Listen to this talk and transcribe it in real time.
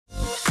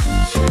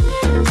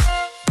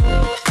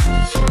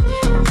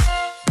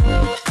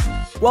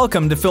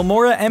Welcome to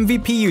Filmora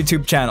MVP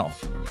YouTube channel.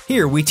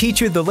 Here we teach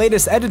you the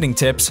latest editing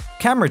tips,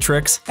 camera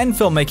tricks, and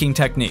filmmaking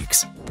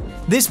techniques.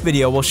 This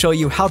video will show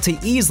you how to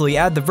easily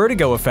add the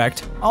vertigo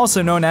effect,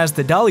 also known as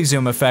the dolly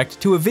zoom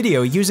effect, to a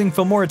video using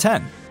Filmora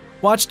 10.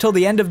 Watch till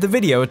the end of the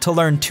video to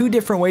learn 2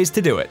 different ways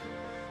to do it.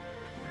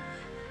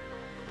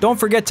 Don't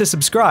forget to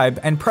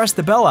subscribe and press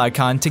the bell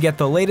icon to get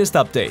the latest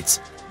updates.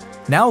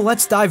 Now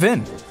let's dive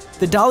in.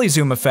 The dolly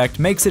zoom effect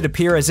makes it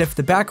appear as if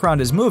the background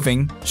is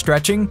moving,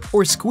 stretching,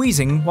 or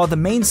squeezing while the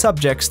main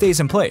subject stays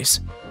in place.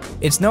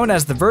 It's known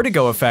as the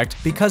vertigo effect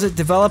because it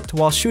developed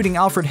while shooting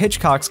Alfred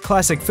Hitchcock's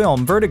classic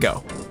film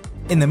Vertigo.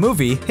 In the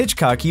movie,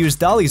 Hitchcock used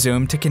dolly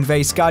zoom to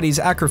convey Scotty's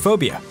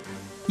acrophobia.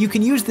 You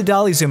can use the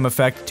dolly zoom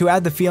effect to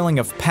add the feeling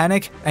of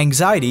panic,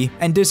 anxiety,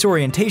 and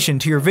disorientation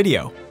to your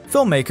video.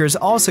 Filmmakers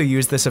also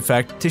use this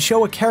effect to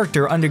show a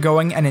character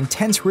undergoing an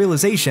intense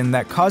realization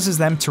that causes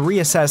them to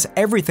reassess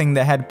everything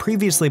they had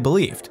previously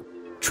believed.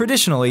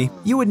 Traditionally,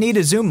 you would need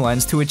a zoom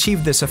lens to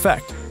achieve this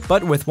effect,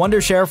 but with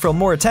Wondershare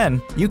Filmora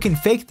 10, you can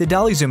fake the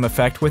dolly zoom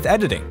effect with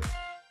editing.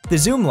 The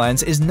zoom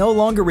lens is no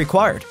longer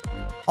required.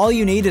 All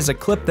you need is a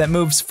clip that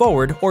moves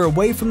forward or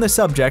away from the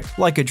subject,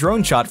 like a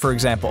drone shot for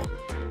example.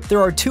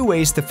 There are 2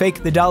 ways to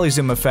fake the dolly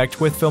zoom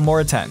effect with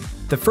Filmora 10.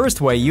 The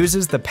first way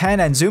uses the pan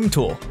and zoom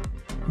tool.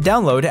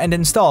 Download and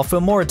install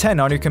Filmora 10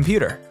 on your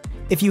computer.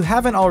 If you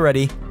haven't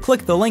already,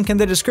 click the link in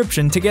the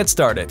description to get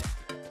started.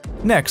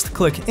 Next,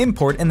 click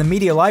Import in the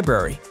Media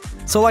Library.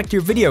 Select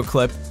your video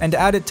clip and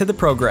add it to the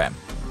program.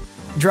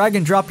 Drag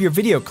and drop your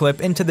video clip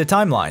into the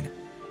timeline.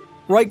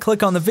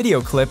 Right-click on the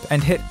video clip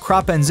and hit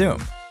Crop and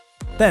Zoom.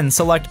 Then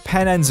select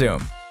Pan and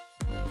Zoom.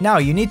 Now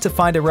you need to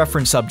find a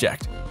reference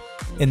subject.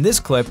 In this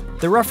clip,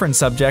 the reference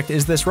subject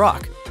is this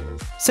rock.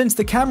 Since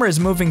the camera is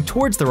moving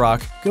towards the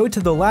rock, go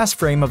to the last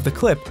frame of the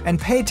clip and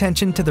pay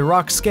attention to the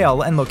rock's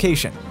scale and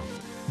location.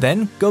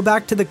 Then, go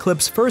back to the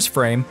clip's first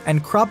frame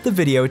and crop the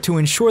video to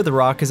ensure the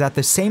rock is at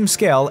the same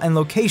scale and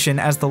location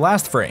as the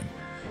last frame.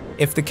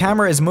 If the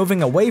camera is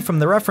moving away from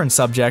the reference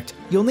subject,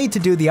 you'll need to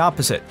do the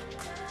opposite.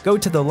 Go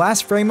to the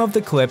last frame of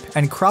the clip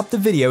and crop the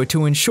video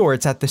to ensure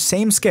it's at the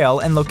same scale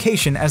and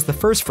location as the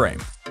first frame.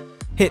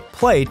 Hit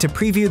play to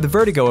preview the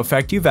vertigo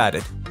effect you've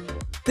added.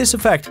 This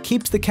effect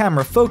keeps the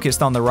camera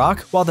focused on the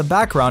rock while the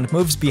background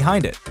moves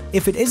behind it.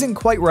 If it isn't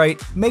quite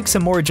right, make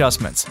some more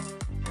adjustments.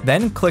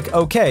 Then click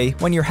OK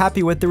when you're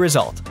happy with the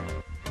result.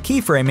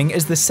 Keyframing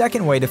is the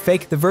second way to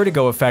fake the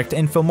vertigo effect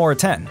in Filmora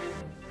 10.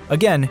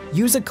 Again,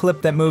 use a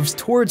clip that moves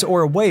towards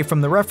or away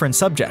from the reference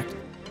subject.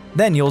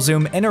 Then you'll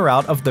zoom in or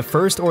out of the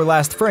first or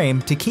last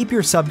frame to keep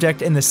your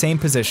subject in the same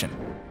position.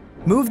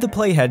 Move the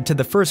playhead to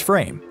the first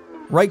frame.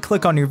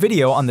 Right-click on your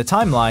video on the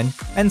timeline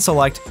and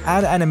select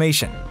Add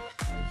Animation.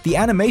 The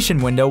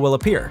animation window will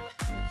appear.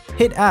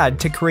 Hit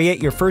Add to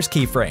create your first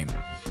keyframe.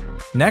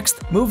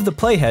 Next, move the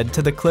playhead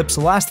to the clip's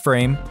last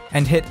frame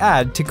and hit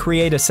Add to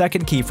create a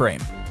second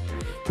keyframe.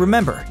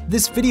 Remember,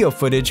 this video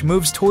footage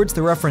moves towards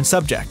the reference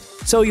subject,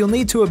 so you'll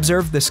need to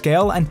observe the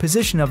scale and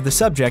position of the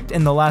subject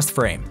in the last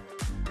frame.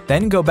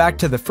 Then go back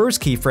to the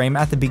first keyframe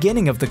at the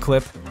beginning of the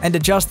clip and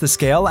adjust the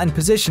scale and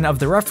position of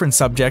the reference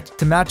subject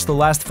to match the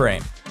last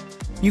frame.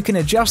 You can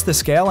adjust the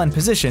scale and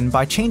position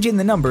by changing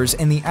the numbers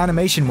in the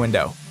animation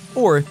window.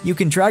 Or you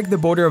can drag the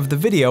border of the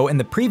video in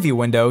the preview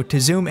window to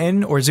zoom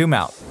in or zoom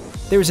out.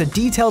 There's a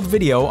detailed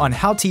video on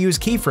how to use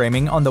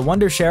keyframing on the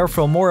Wondershare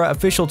Filmora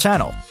official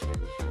channel.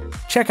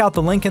 Check out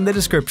the link in the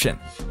description.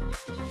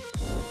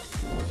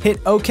 Hit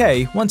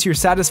OK once you're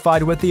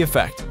satisfied with the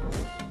effect.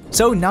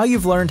 So now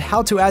you've learned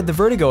how to add the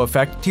vertigo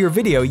effect to your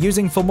video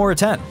using Filmora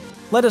 10.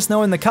 Let us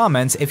know in the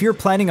comments if you're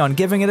planning on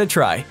giving it a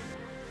try.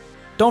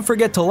 Don't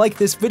forget to like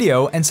this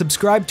video and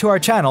subscribe to our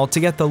channel to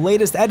get the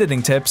latest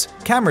editing tips,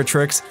 camera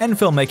tricks, and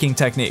filmmaking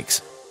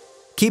techniques.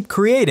 Keep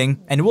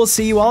creating, and we'll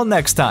see you all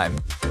next time!